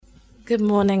Good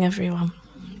morning, everyone.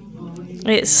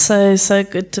 It's so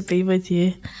good to be with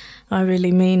you. I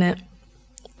really mean it.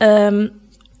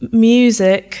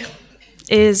 Music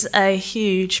is a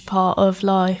huge part of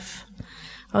life.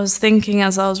 I was thinking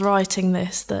as I was writing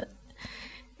this that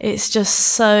it's just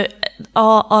so...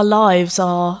 Our lives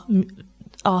are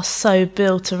so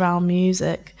built around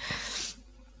music.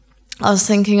 I was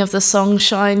thinking of the song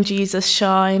Shine, Jesus,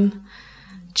 Shine.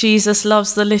 Jesus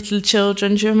loves the little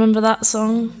children. Do you remember that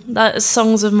song? That's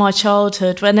songs of my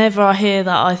childhood. Whenever I hear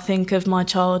that, I think of my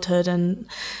childhood and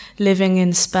living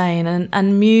in Spain.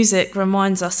 And music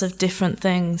reminds us of different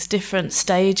things, different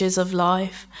stages of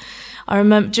life.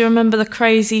 Do you remember the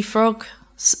Crazy Frog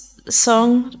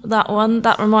song? That one?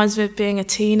 That reminds me of being a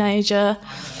teenager.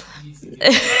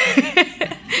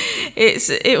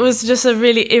 It was just a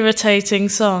really irritating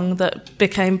song that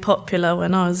became popular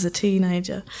when I was a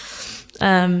teenager.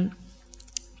 I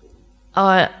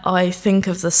think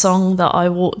of the song that I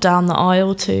walked down the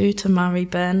aisle to Marry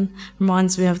Ben.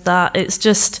 Reminds me of that. It's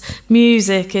just,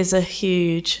 music is a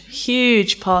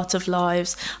huge part of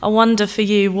lives. I wonder for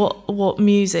you what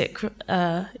music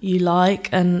you like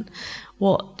and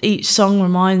what each song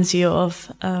reminds you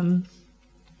of.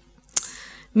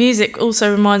 Music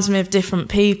also reminds me of different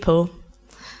people.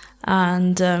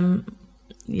 And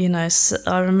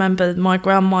I remember my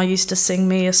grandma used to sing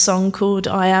me a song called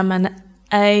I Am an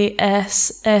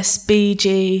ASSBG,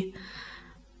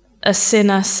 a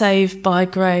sinner saved by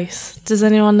grace. Does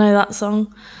anyone know that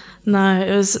song? No,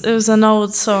 it was an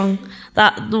old song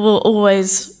that will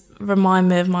always remind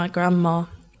me of my grandma.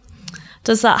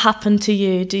 Does that happen to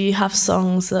you? Do you have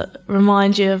songs that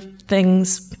remind you of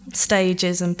things,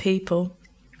 stages and people?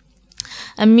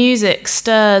 And music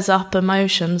stirs up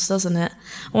emotions, doesn't it?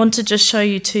 I want to just show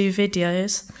you two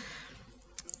videos.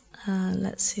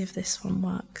 Let's see if this one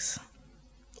works.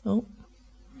 Oh,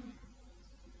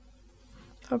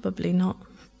 probably not.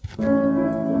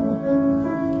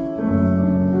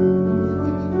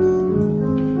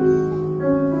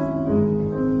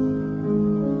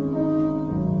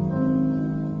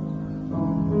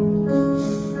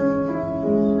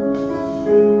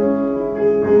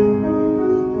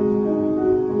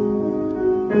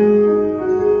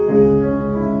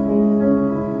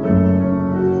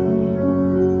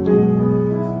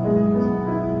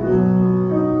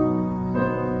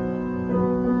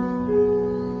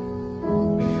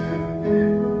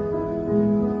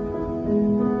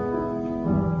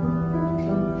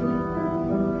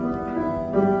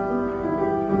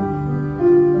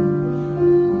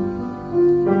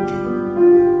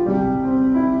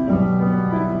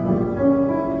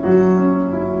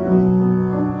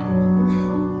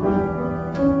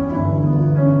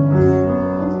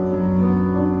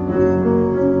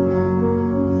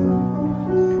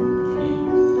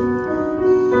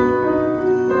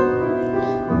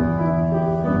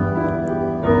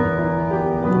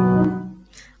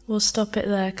 We'll stop it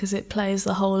there because it plays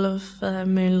the whole of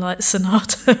Moonlight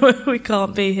Sonata. We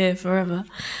can't be here forever.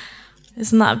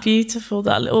 Isn't that beautiful,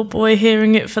 that little boy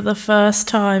hearing it for the first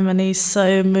time and he's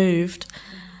so moved?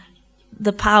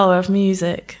 The power of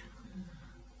music.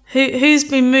 Who's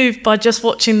been moved by just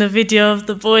watching the video of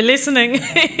the boy listening?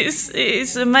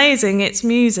 It's amazing, it's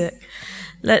music.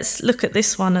 Let's look at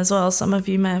this one as well. Some of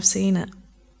you may have seen it.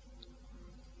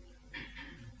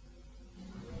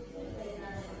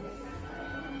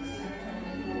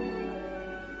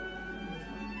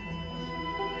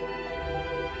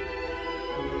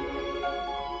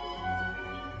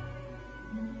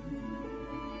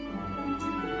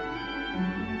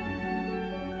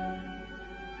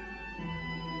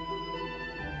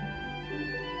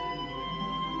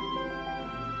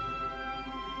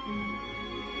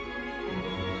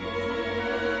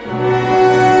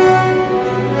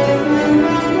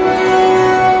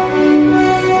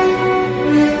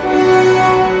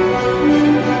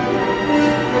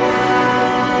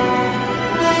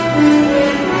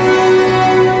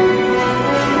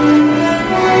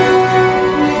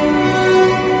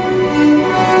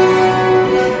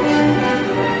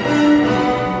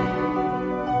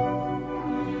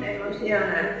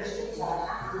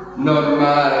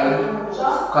 Normal,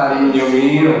 cariño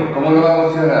mío, ¿cómo no va a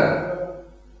emocionar?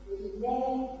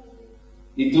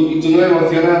 ¿Y tú nos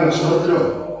emocionas a nosotros?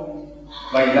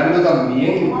 Bailando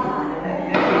también.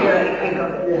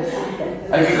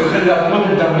 Hay que coger la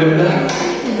punta, ¿verdad?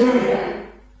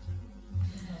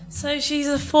 So she's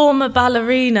a former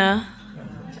ballerina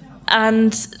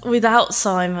and with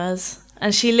Alzheimer's,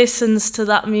 and she listens to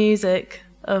that music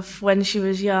of when she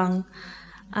was young.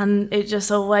 And it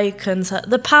just awakens her.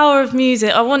 The power of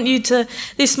music. I want you to,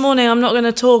 this morning I'm not going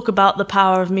to talk about the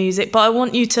power of music, but I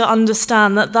want you to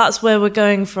understand that that's where we're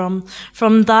going from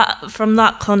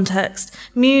that context.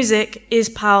 Music is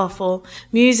powerful.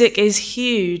 Music is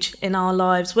huge in our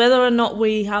lives. Whether or not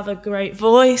we have a great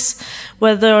voice,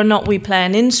 whether or not we play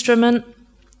an instrument,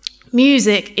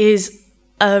 music is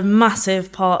a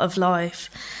massive part of life.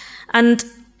 And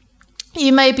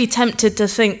you may be tempted to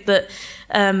think that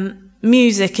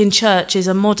music in church is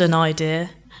a modern idea,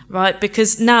 right?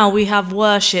 Because now we have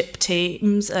worship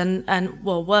teams and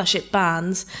worship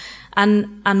bands,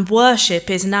 and worship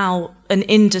is now an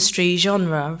industry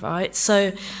genre, right?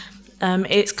 So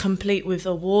it's complete with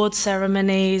award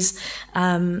ceremonies,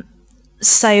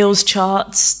 sales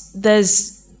charts.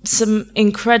 There's some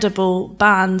incredible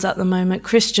bands at the moment,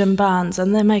 Christian bands,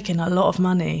 and they're making a lot of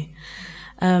money.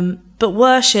 But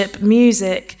worship,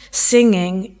 music,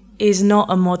 singing is not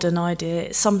a modern idea.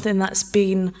 It's something that's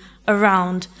been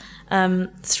around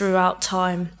throughout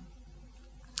time.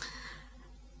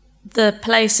 The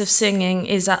place of singing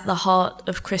is at the heart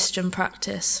of Christian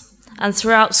practice. And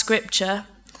throughout Scripture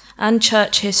and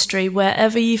church history,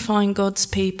 wherever you find God's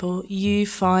people, you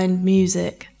find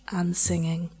music and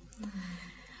singing.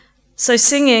 So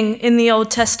singing in the Old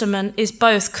Testament is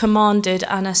both commanded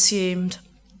and assumed.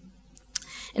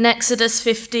 In Exodus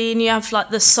 15, you have like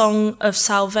the song of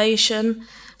salvation.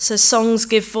 So songs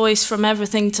give voice from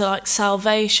everything to like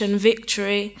salvation,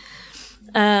 victory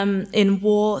in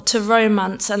war, to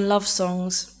romance and love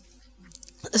songs.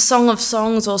 The Song of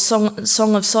Songs or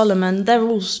Song of Solomon, they're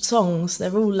all songs,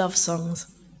 they're all love songs.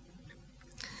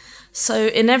 So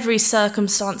in every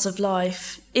circumstance of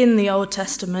life, in the Old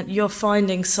Testament, you're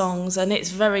finding songs, and it's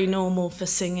very normal for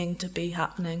singing to be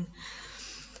happening.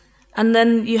 And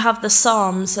then you have the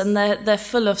Psalms, and they're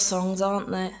full of songs, aren't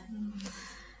they?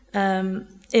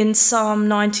 In Psalm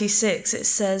 96, it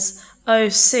says, "Oh,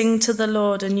 sing to the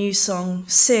Lord a new song.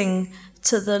 Sing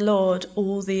to the Lord,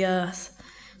 all the earth."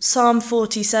 Psalm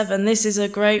 47, this is a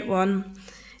great one.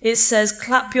 It says,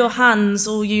 "Clap your hands,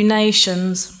 all you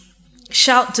nations.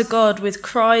 Shout to God with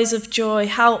cries of joy.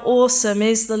 How awesome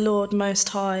is the Lord Most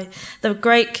High, the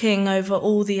great King over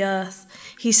all the earth.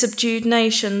 He subdued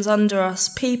nations under us,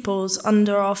 peoples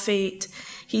under our feet.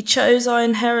 He chose our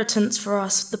inheritance for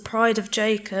us, the pride of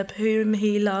Jacob, whom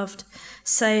he loved."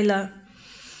 Selah.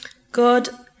 God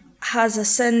has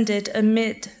ascended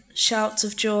amid shouts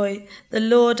of joy, the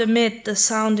Lord amid the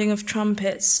sounding of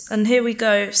trumpets. And here we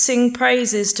go. Sing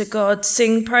praises to God.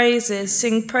 Sing praises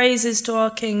to our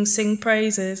King. Sing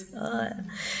praises.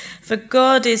 For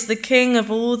God is the King of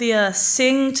all the earth.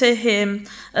 Sing to him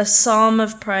a psalm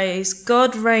of praise.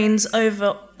 God reigns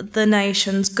over the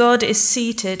nations. God is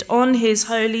seated on his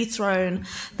holy throne.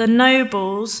 The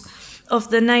nobles of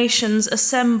the nations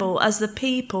assemble as the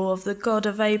people of the God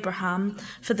of Abraham.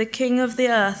 For the King of the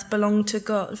earth belong to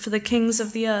God. For the kings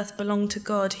of the earth belong to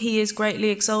God. He is greatly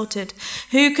exalted.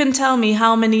 Who can tell me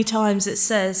how many times it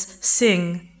says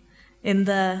sing in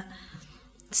there?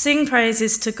 Sing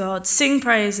praises to God. Sing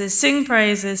praises, sing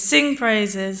praises, sing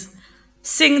praises.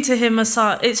 Sing to him a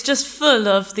song. It's just full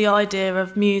of the idea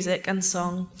of music and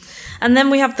song. And then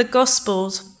we have the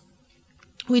Gospels.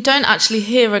 We don't actually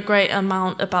hear a great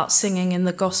amount about singing in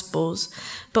the Gospels,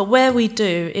 but where we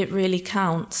do, it really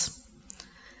counts.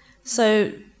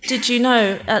 So did you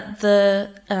know at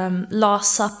the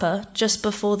Last Supper, just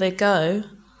before they go,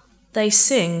 they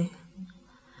sing?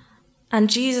 And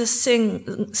Jesus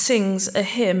sings a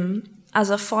hymn as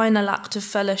a final act of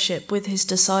fellowship with his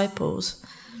disciples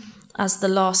as the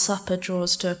Last Supper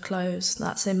draws to a close.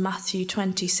 That's in Matthew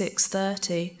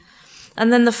 26:30.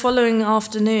 And then the following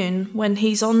afternoon, when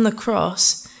he's on the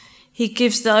cross, he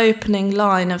gives the opening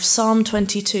line of Psalm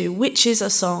 22, which is a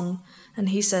song. And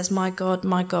he says, my God,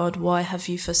 why have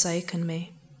you forsaken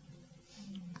me?"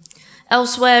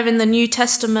 Elsewhere in the New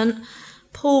Testament,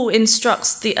 Paul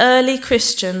instructs the early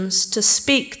Christians to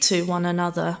speak to one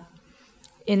another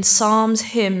in psalms,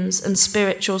 hymns, and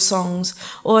spiritual songs,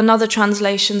 or another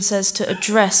translation says to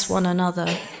address one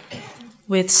another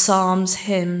with psalms,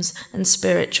 hymns, and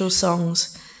spiritual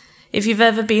songs. If you've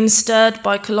ever been stirred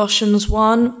by Colossians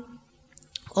 1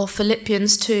 or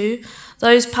Philippians 2,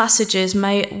 those passages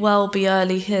may well be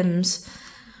early hymns.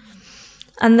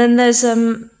 And then there's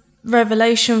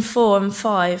Revelation 4 and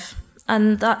 5,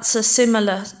 and that's a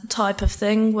similar type of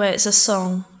thing where it's a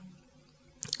song.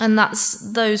 And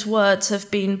those words have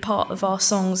been part of our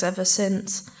songs ever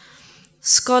since.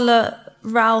 Scholar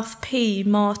Ralph P.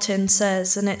 Martin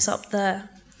says, and it's up there,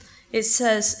 he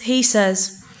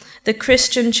says, "The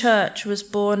Christian church was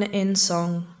born in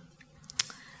song."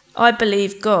 I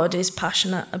believe God is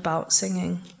passionate about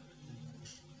singing.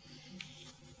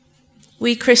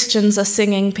 We Christians are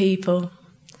singing people.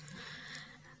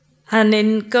 And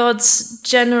in God's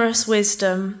generous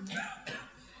wisdom,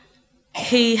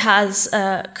 he has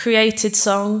created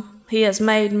song, he has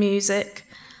made music,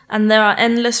 and there are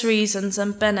endless reasons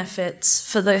and benefits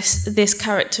for this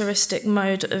characteristic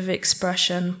mode of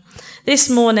expression. This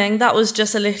morning, that was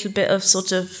just a little bit of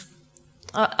sort of,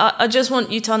 I just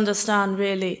want you to understand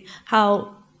really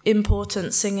how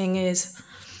important singing is.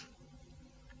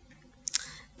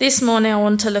 This morning, I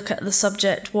want to look at the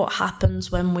subject, what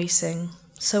happens when we sing.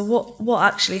 So what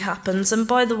actually happens? And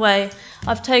by the way,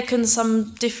 I've taken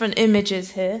some different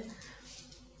images here.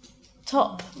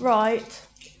 Top right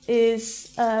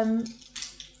is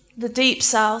the Deep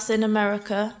South in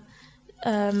America,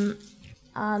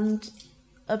 and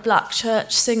a black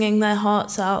church singing their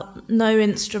hearts out, no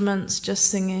instruments, just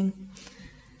singing.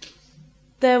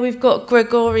 There we've got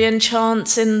Gregorian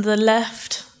chants in the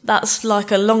left. That's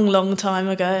like a long, long time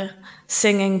ago,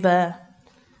 singing there.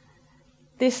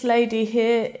 This lady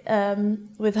here,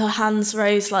 with her hands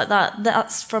raised like that,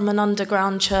 that's from an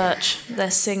underground church.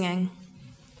 They're singing.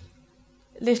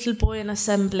 Little boy in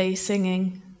assembly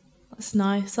singing. That's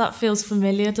nice. That feels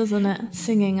familiar, doesn't it?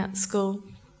 Singing at school.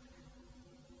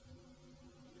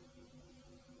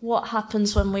 What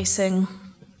happens when we sing?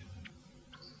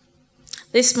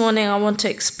 This morning I want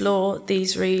to explore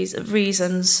these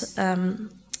reasons,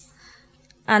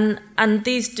 and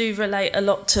these do relate a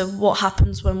lot to what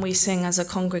happens when we sing as a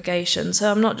congregation.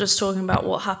 So I'm not just talking about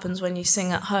what happens when you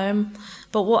sing at home,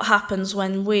 but what happens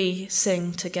when we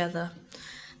sing together.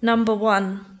 Number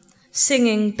one,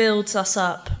 singing builds us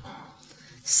up.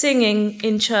 Singing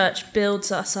in church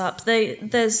builds us up.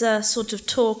 There's a sort of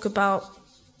talk about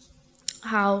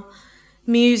how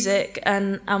music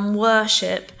and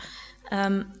worship,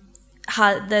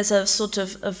 there's a sort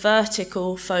of a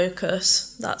vertical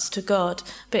focus, that's to God,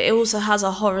 but it also has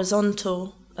a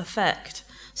horizontal effect.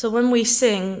 So when we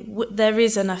sing, there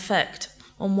is an effect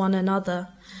on one another.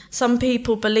 Some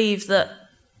people believe that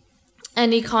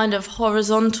any kind of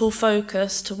horizontal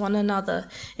focus to one another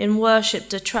in worship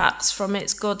detracts from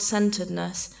its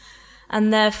God-centeredness,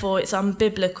 and therefore it's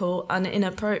unbiblical and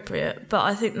inappropriate. But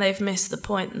I think they've missed the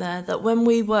point there, that when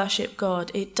we worship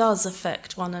God, it does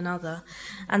affect one another,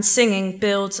 and singing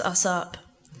builds us up.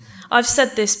 I've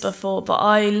said this before, but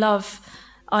I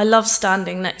love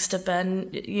standing next to Ben.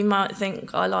 You might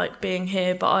think I like being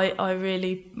here, but I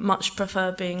really much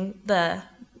prefer being there,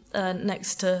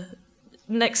 next to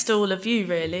all of you,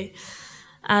 really.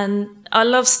 And I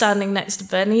love standing next to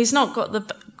Ben. He's not got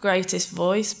the greatest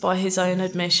voice, by his own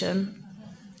admission,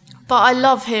 but I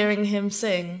love hearing him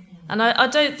sing. And I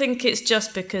don't think it's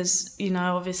just because,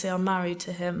 obviously I'm married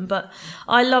to him, but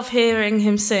I love hearing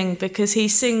him sing because he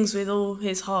sings with all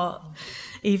his heart,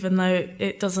 even though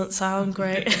it doesn't sound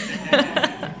great.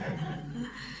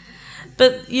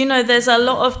 But, there's a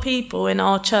lot of people in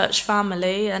our church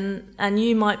family, and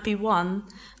you might be one,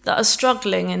 that are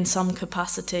struggling in some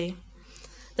capacity.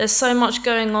 There's so much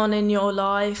going on in your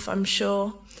life, I'm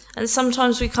sure. And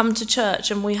sometimes we come to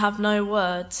church and we have no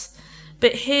words.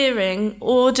 But hearing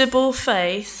audible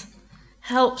faith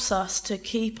helps us to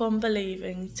keep on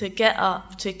believing, to get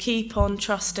up, to keep on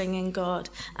trusting in God,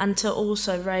 and to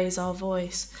also raise our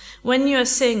voice. When you're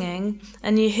singing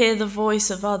and you hear the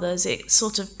voice of others, it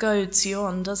sort of goads you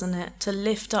on, doesn't it? To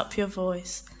lift up your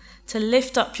voice, to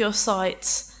lift up your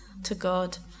sights to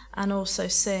God, and also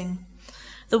sing.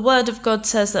 The Word of God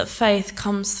says that faith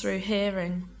comes through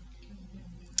hearing.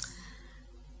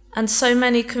 And so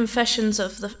many confessions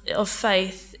of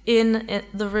faith in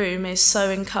the room is so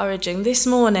encouraging. This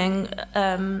morning,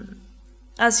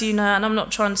 as you know, and I'm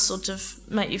not trying to sort of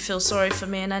make you feel sorry for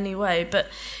me in any way, but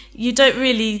you don't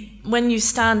really, when you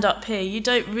stand up here, you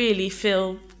don't really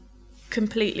feel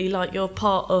completely like you're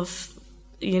part of,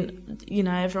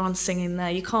 everyone's singing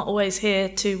there. You can't always hear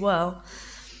too well.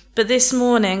 But this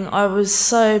morning, I was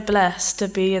so blessed to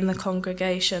be in the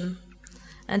congregation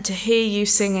and to hear you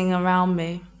singing around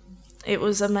me. It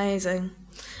was amazing.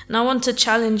 And I want to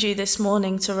challenge you this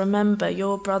morning to remember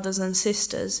your brothers and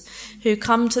sisters who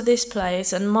come to this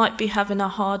place and might be having a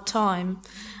hard time,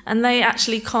 and they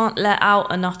actually can't let out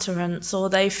an utterance, or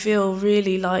they feel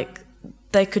really like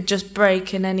they could just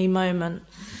break in any moment.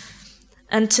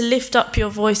 And to lift up your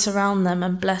voice around them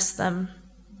and bless them.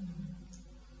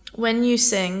 When you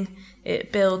sing,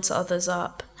 it builds others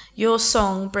up. Your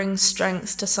song brings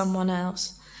strength to someone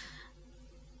else.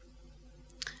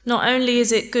 Not only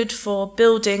is it good for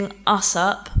building us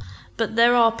up, But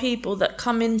there are people that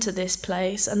come into this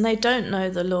place and they don't know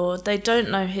the Lord, they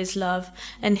don't know his love,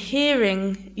 and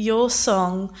hearing your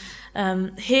song,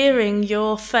 hearing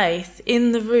your faith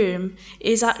in the room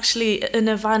is actually an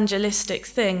evangelistic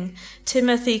thing.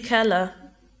 Timothy Keller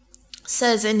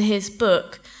says in his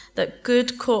book that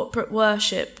good corporate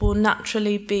worship will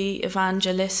naturally be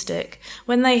evangelistic.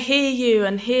 When they hear you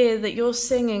and hear that you're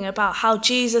singing about how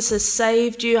Jesus has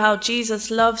saved you, how Jesus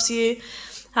loves you,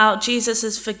 how Jesus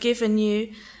has forgiven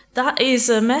you, that is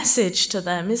a message to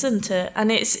them, isn't it?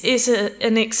 And it's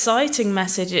an exciting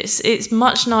message. It's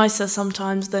much nicer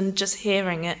sometimes than just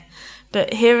hearing it,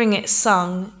 but hearing it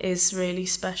sung is really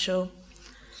special.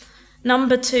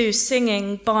 Number 2,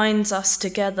 singing binds us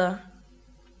together.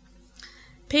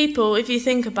 People, if you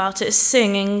think about it,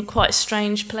 sing in quite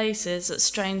strange places at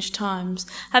strange times.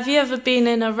 Have you ever been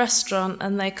in a restaurant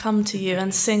and they come to you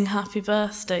and sing happy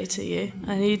birthday to you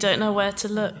and you don't know where to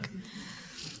look?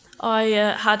 I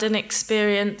had an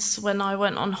experience when I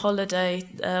went on holiday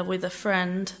with a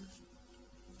friend,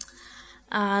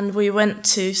 and we went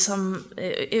to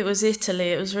it was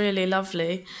Italy, it was really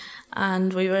lovely.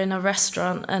 And we were in a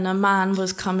restaurant and a man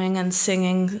was coming and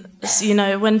singing. You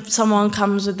know, when someone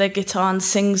comes with their guitar and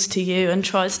sings to you and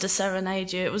tries to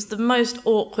serenade you, it was the most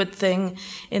awkward thing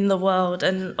in the world.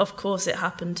 And of course it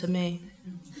happened to me.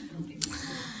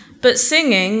 But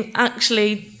singing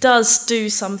actually does do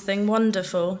something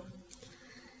wonderful.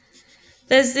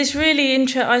 There's this really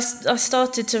I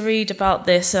started to read about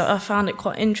this, so I found it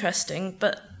quite interesting.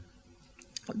 But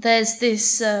there's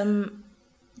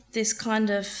this kind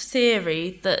of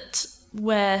theory that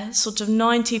we're sort of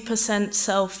 90%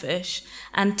 selfish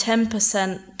and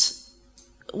 10%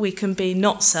 we can be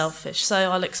not selfish. So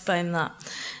I'll explain that.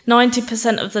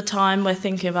 90% of the time we're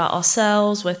thinking about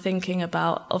ourselves, we're thinking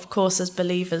about, of course, as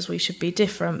believers we should be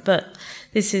different, but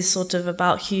this is sort of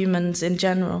about humans in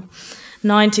general.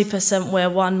 90% we're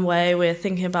one way, we're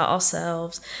thinking about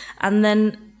ourselves. And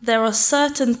then there are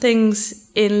certain things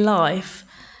in life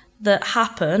that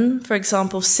happen, for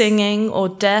example, singing or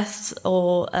death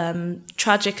or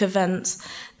tragic events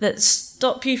that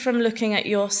stop you from looking at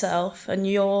yourself and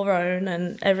your own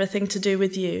and everything to do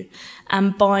with you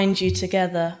and bind you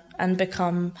together and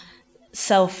become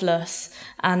selfless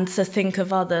and to think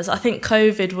of others. I think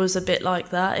COVID was a bit like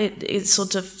that. It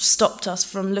sort of stopped us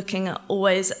from looking at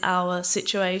always our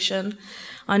situation.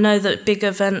 I know that big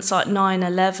events like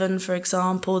 9/11, for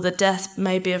example, the death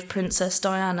maybe of Princess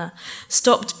Diana,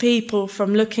 stopped people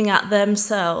from looking at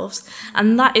themselves,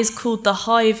 and that is called the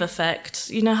hive effect.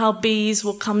 You know how bees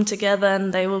will come together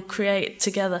and they will create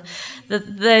together?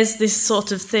 There's this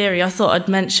sort of theory, I thought I'd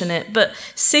mention it, but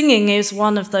singing is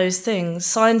one of those things.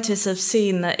 Scientists have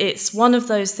seen that it's one of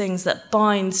those things that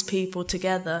binds people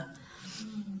together.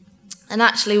 And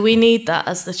actually, we need that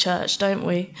as the church, don't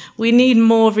we? We need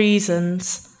more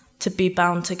reasons to be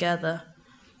bound together.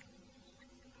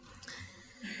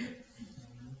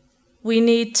 We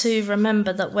need to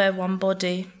remember that we're one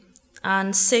body,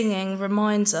 and singing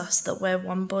reminds us that we're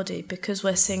one body because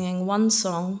we're singing one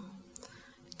song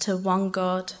to one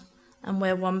God and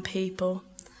we're one people.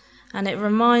 And it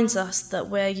reminds us that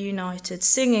we're united.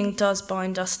 Singing does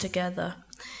bind us together.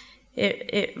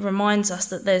 It reminds us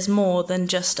that there's more than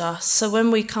just us. So when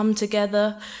we come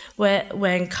together,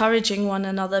 we're encouraging one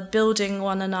another, building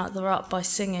one another up by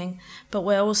singing, but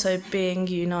we're also being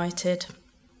united.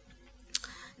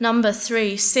 Number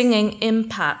 3, singing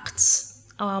impacts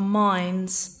our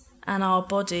minds and our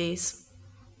bodies.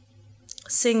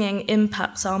 Singing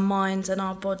impacts our minds and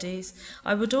our bodies.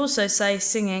 I would also say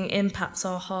singing impacts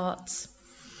our hearts.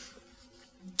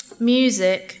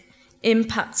 Music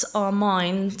impacts our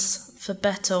minds for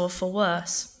better or for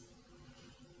worse.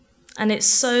 And it's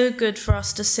so good for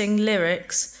us to sing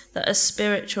lyrics that are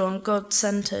spiritual and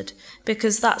God-centered,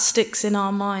 because that sticks in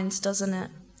our minds, doesn't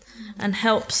it? And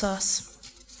helps us.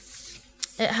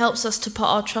 It helps us to put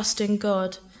our trust in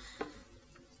God,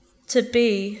 to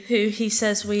be who he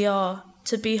says we are,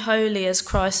 to be holy as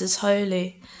Christ is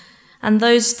holy. And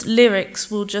those lyrics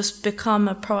will just become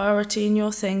a priority in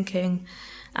your thinking,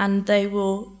 and they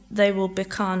will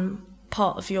become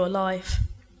part of your life.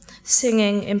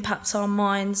 Singing impacts our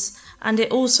minds, and it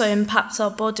also impacts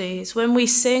our bodies. When we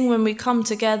sing, when we come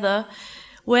together,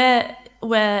 we're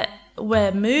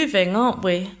moving, aren't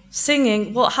we?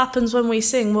 Singing, what happens when we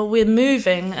sing? Well, we're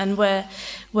moving and we're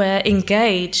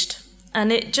engaged.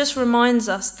 And it just reminds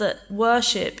us that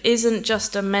worship isn't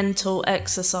just a mental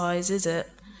exercise, is it?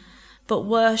 But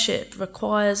worship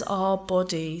requires our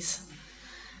bodies.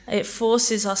 It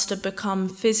forces us to become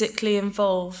physically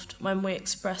involved when we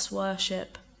express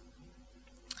worship.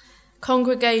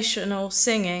 Congregational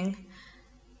singing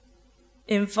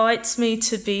invites me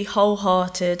to be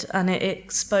wholehearted, and it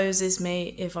exposes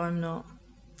me if I'm not.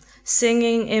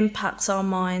 Singing impacts our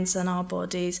minds and our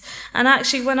bodies. And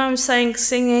actually, when I'm saying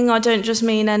singing, I don't just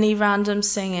mean any random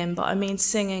singing, but I mean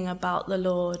singing about the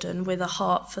Lord and with a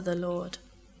heart for the Lord.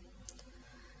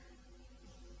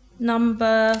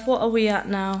 What are we at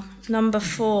now? Number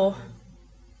 4.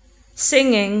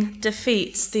 Singing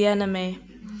defeats the enemy.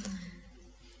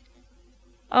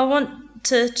 I want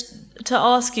to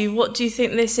ask you, what do you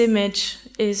think this image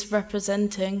is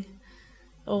representing?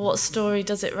 Or what story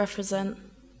does it represent?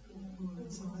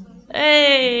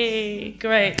 Hey,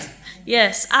 great.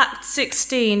 Yes, Acts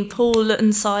 16, Paul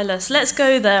and Silas. Let's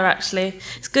go there, actually.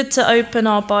 It's good to open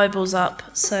our Bibles up.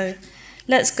 So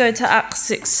let's go to Acts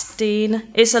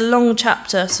 16. It's a long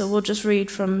chapter, so we'll just read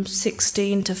from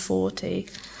 16 to 40.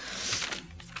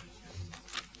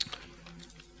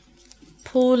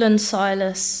 Paul and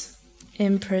Silas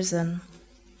in prison.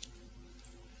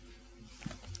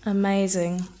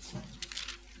 Amazing.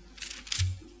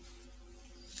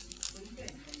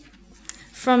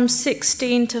 From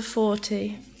 16 to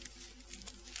 40.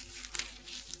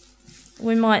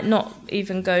 We might not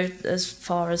even go as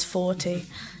far as 40.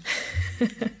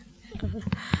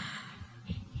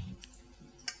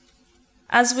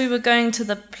 As we were going to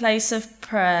the place of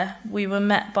prayer, we were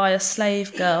met by a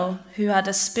slave girl who had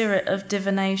a spirit of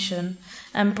divination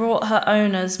and brought her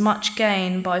owners much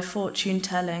gain by fortune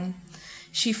telling.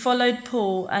 She followed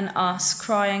Paul and us,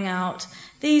 crying out,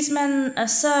 "These men are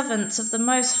servants of the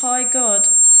Most High God."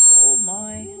 Oh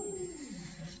my.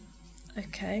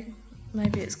 Okay,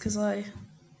 maybe it's because I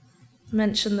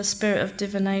mentioned the spirit of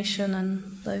divination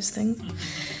and those things.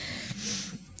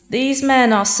 "These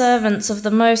men are servants of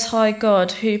the Most High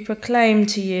God, who proclaim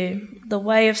to you the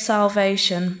way of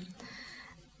salvation."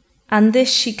 And this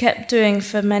she kept doing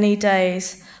for many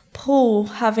days. Paul,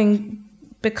 having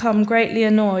become greatly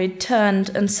annoyed, turned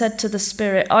and said to the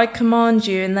spirit, "I command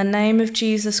you in the name of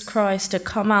Jesus Christ to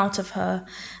come out of her."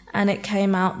 And it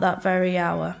came out that very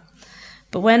hour.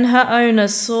 But when her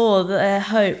owners saw that their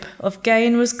hope of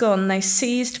gain was gone, they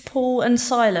seized Paul and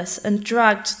Silas and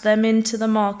dragged them into the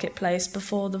marketplace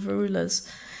before the rulers.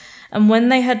 And when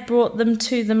they had brought them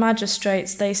to the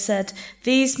magistrates, they said,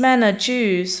 "These men are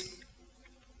Jews,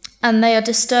 and they are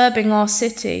disturbing our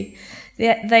city.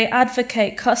 They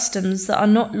advocate customs that are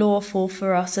not lawful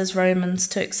for us as Romans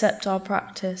to accept our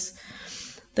practice."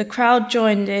 The crowd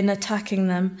joined in attacking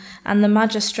them, and the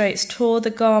magistrates tore the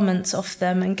garments off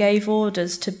them and gave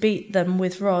orders to beat them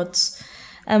with rods.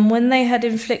 And when they had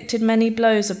inflicted many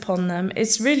blows upon them,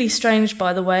 it's really strange,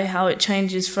 by the way, how it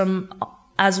changes from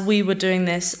as we were doing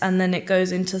this, and then it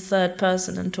goes into third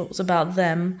person and talks about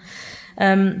them.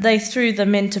 They threw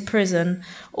them into prison,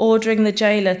 ordering the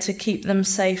jailer to keep them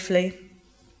safely.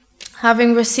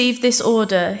 Having received this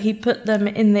order, he put them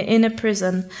in the inner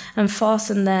prison and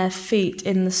fastened their feet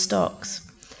in the stocks.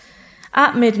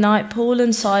 At midnight, Paul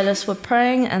and Silas were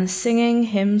praying and singing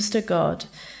hymns to God.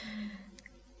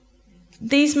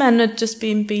 These men had just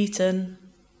been beaten,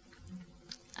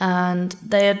 and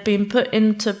they had been put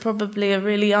into probably a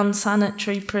really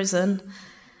unsanitary prison.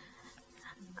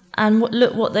 And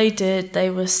look what they did.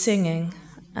 They were singing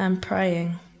and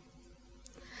praying.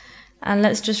 And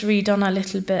let's just read on a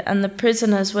little bit. And the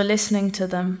prisoners were listening to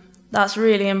them. That's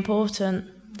really important.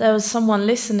 There was someone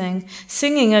listening.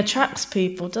 Singing attracts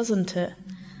people, doesn't it?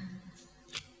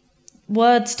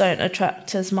 Words don't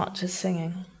attract as much as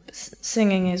singing.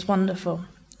 Singing is wonderful.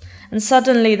 And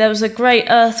suddenly there was a great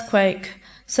earthquake,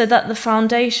 so that the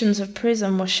foundations of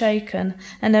prison were shaken.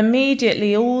 And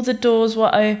immediately all the doors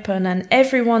were open and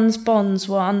everyone's bonds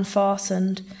were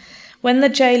unfastened. When the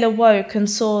jailer woke and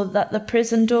saw that the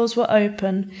prison doors were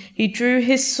open, he drew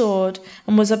his sword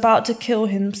and was about to kill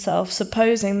himself,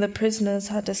 supposing the prisoners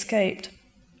had escaped.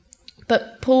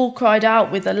 But Paul cried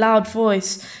out with a loud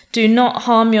voice, "Do not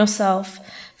harm yourself,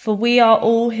 for we are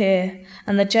all here."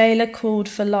 And the jailer called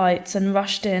for lights and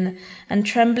rushed in, and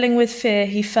trembling with fear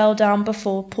he fell down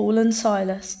before Paul and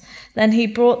Silas. Then he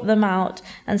brought them out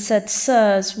and said,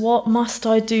 "Sirs, what must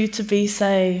I do to be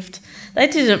saved?" They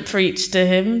didn't preach to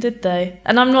him, did they?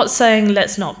 And I'm not saying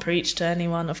let's not preach to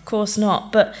anyone, of course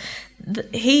not, but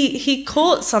he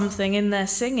caught something in their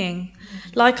singing.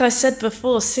 Like I said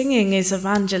before, singing is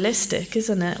evangelistic,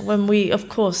 isn't it? When we, of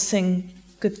course, sing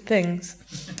good things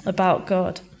about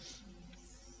God.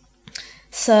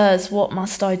 "Sirs, what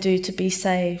must I do to be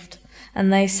saved?"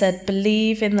 And they said,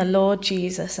 "Believe in the Lord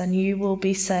Jesus, and you will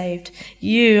be saved,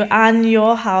 you and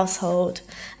your household."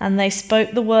 And they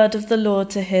spoke the word of the Lord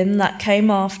to him that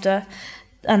came after,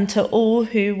 and to all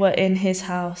who were in his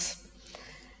house.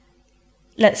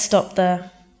 Let's stop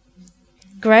there.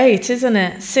 Great, isn't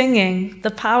it? Singing,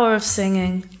 the power of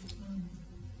singing.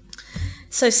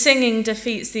 So singing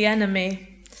defeats the enemy.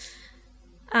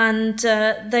 And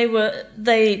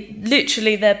they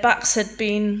literally, their backs had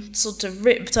been sort of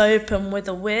ripped open with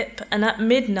a whip, and at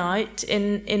midnight,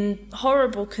 in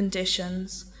horrible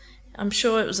conditions. I'm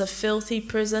sure it was a filthy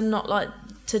prison, not like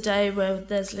today where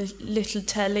there's little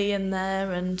telly in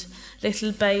there and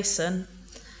little basin.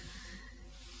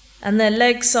 And their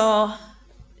legs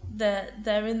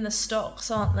they're in the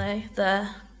stocks, aren't they?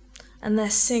 There, and they're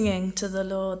singing to the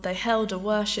Lord. They held a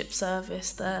worship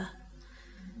service there.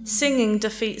 Singing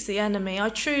defeats the enemy. I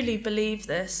truly believe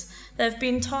this. There have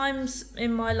been times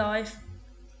in my life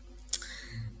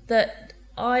that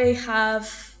I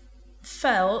have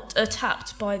felt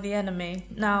attacked by the enemy.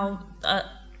 Now,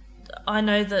 I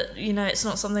know that, it's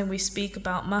not something we speak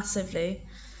about massively,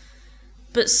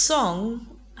 but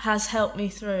song has helped me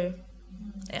through.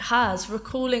 It has.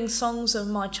 Recalling songs of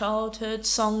my childhood,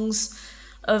 songs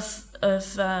of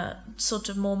sort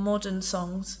of more modern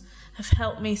songs, have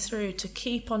helped me through to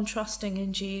keep on trusting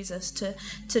in Jesus,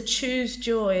 to choose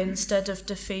joy instead of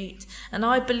defeat. And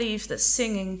I believe that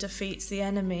singing defeats the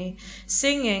enemy.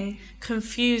 Singing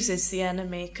confuses the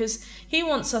enemy because he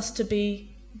wants us to be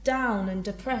down and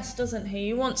depressed, doesn't he?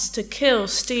 He wants to kill,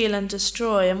 steal and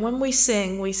destroy. And when we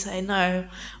sing, we say, no,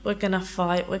 we're going to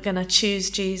fight. We're going to choose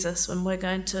Jesus and we're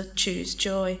going to choose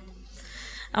joy.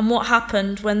 And what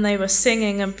happened when they were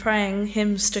singing and praying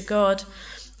hymns to God?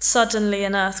 Suddenly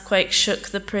an earthquake shook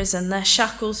the prison. Their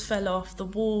shackles fell off, the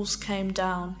walls came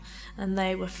down, and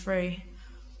they were free.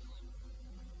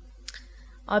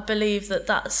 I believe that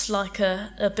that's like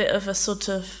a bit of a sort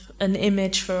of an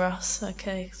image for us,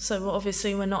 okay? So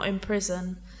obviously we're not in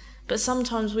prison, but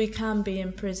sometimes we can be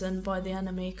imprisoned by the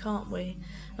enemy, can't we?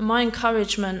 And my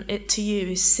encouragement to you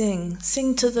is sing.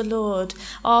 Sing to the Lord.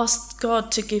 Ask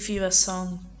God to give you a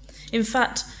song. In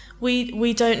fact,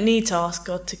 we don't need to ask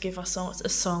God to give us a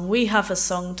song. We have a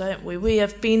song, don't we? We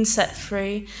have been set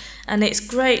free. And it's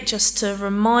great just to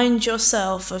remind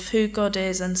yourself of who God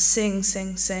is and sing,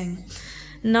 sing, sing.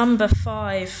 Number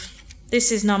 5.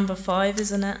 This is number 5,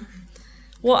 isn't it?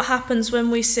 What happens when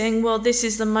we sing? Well, this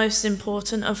is the most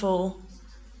important of all.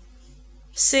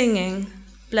 Singing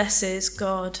blesses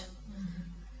God.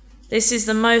 This is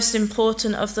the most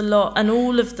important of the lot, and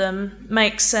all of them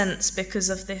make sense because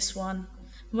of this one.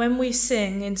 When we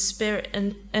sing in spirit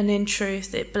and in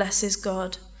truth, it blesses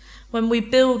God. When we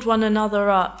build one another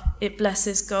up, it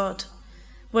blesses God.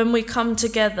 When we come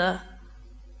together,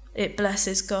 it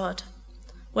blesses God.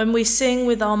 When we sing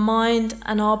with our mind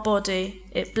and our body,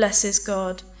 it blesses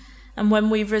God. And when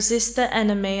we resist the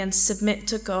enemy and submit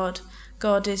to God,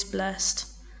 God is blessed.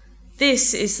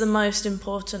 This is the most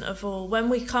important of all. When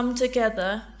we come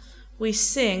together, we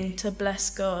sing to bless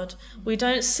God. We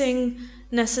don't sing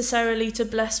necessarily to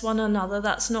bless one another.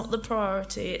 That's not the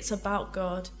priority. It's about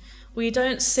God. We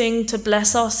don't sing to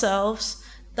bless ourselves.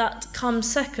 That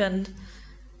comes second.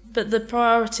 But the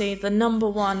priority, the number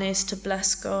one, is to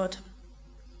bless God.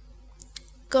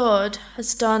 God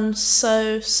has done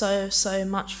so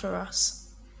much for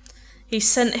us. He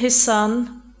sent his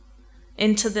Son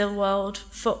into the world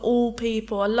for all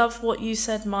people. I love what you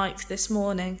said, Mike, this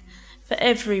morning. For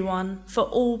everyone, for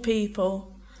all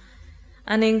people.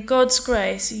 And in God's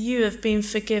grace, you have been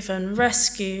forgiven,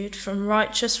 rescued from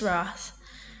righteous wrath.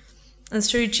 And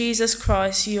through Jesus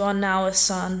Christ, you are now a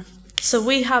son. So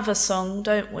we have a song,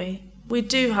 don't we? We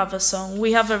do have a song.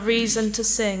 We have a reason to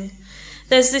sing.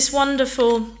 There's this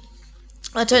wonderful,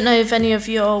 I don't know if any of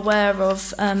you are aware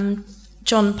of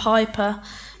John Piper,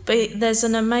 but there's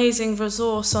an amazing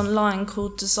resource online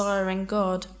called Desiring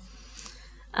God.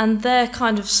 And their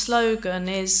kind of slogan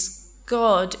is,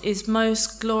 God is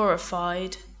most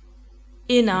glorified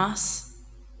in us,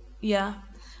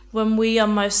 when we are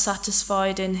most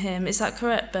satisfied in him. Is that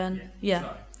correct, Ben?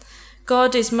 Yeah.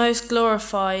 God is most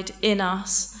glorified in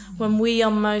us when we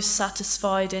are most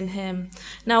satisfied in him.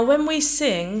 Now, when we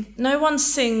sing, no one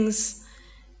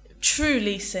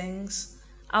truly sings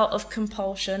out of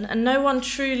compulsion, and no one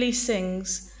truly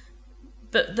sings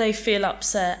but they feel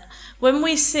upset. When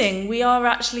we sing, we are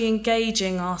actually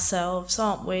engaging ourselves,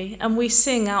 aren't we? And we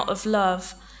sing out of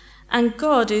love. And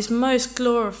God is most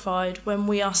glorified when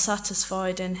we are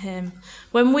satisfied in him.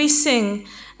 When we sing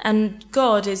and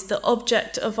God is the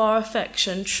object of our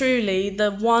affection, truly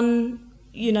the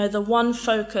one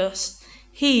focus,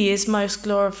 he is most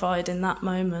glorified in that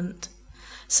moment.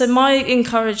 So my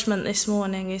encouragement this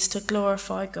morning is to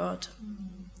glorify God.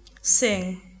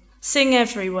 Sing. Sing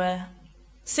everywhere.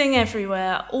 Sing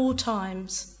everywhere, at all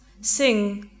times.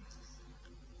 Sing.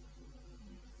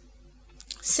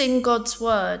 Sing God's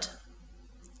word.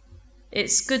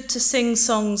 It's good to sing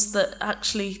songs that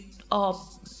actually are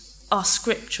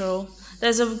scriptural.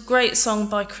 There's a great song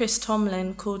by Chris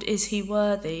Tomlin called Is He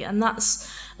Worthy? And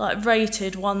that's like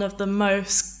rated one of the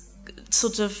most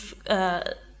sort of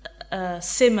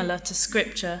similar to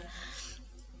scripture.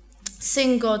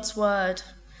 Sing God's word.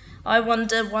 I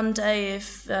wonder one day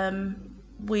if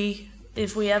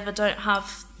we ever don't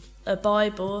have a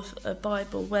Bible,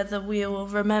 whether we will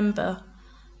remember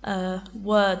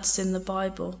words in the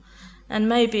Bible. And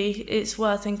maybe it's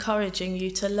worth encouraging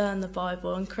you to learn the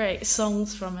Bible and create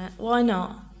songs from it. Why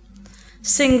not?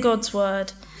 Sing God's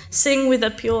word. Sing with a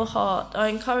pure heart. I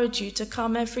encourage you to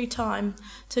come every time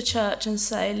to church and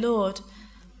say, Lord,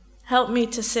 help me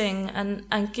to sing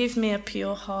and give me a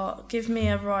pure heart. Give me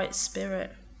a right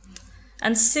spirit.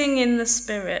 And sing in the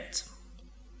Spirit.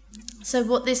 So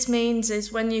what this means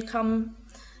is when you come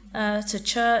to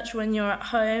church, when you're at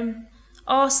home,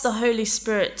 ask the Holy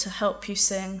Spirit to help you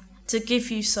sing, to give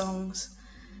you songs,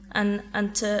 and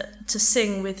to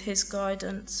sing with his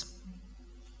guidance.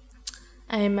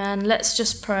 Amen. Let's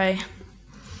just pray.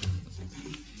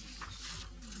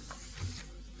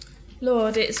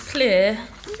 Lord, it's clear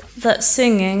that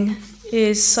singing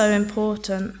is so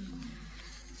important,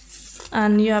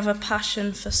 and you have a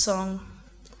passion for song.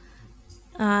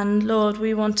 And Lord,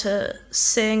 we want to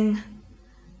sing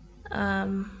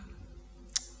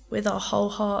with our whole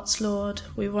hearts, Lord.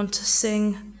 We want to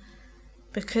sing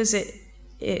because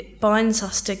it binds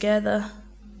us together.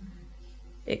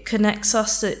 It connects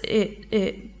us,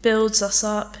 it builds us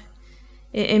up.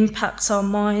 It impacts our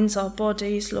minds, our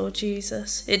bodies, Lord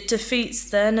Jesus. It defeats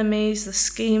the enemies, the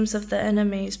schemes of the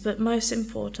enemies, but most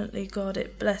importantly, God,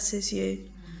 it blesses you.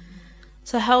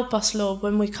 So help us, Lord,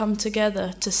 when we come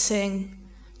together to sing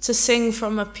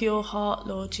from a pure heart,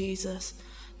 Lord Jesus,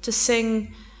 to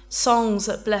sing songs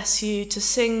that bless you, to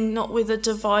sing not with a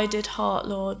divided heart,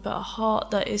 Lord, but a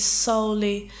heart that is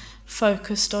solely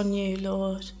focused on you,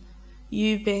 Lord,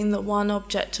 you being the one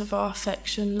object of our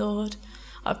affection, Lord.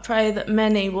 I pray that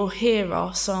many will hear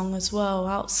our song as well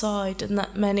outside, and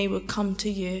that many would come to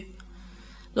you.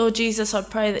 Lord Jesus, I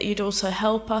pray that you'd also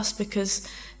help us, because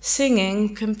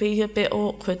singing can be a bit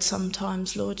awkward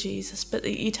sometimes, Lord Jesus, but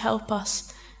that you'd help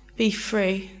us be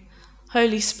free.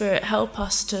 Holy Spirit, help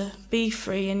us to be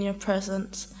free in your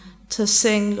presence, to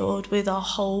sing, Lord, with our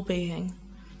whole being.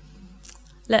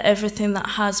 Let everything that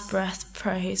has breath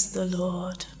praise the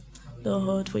Lord.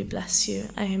 Lord, we bless you.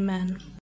 Amen.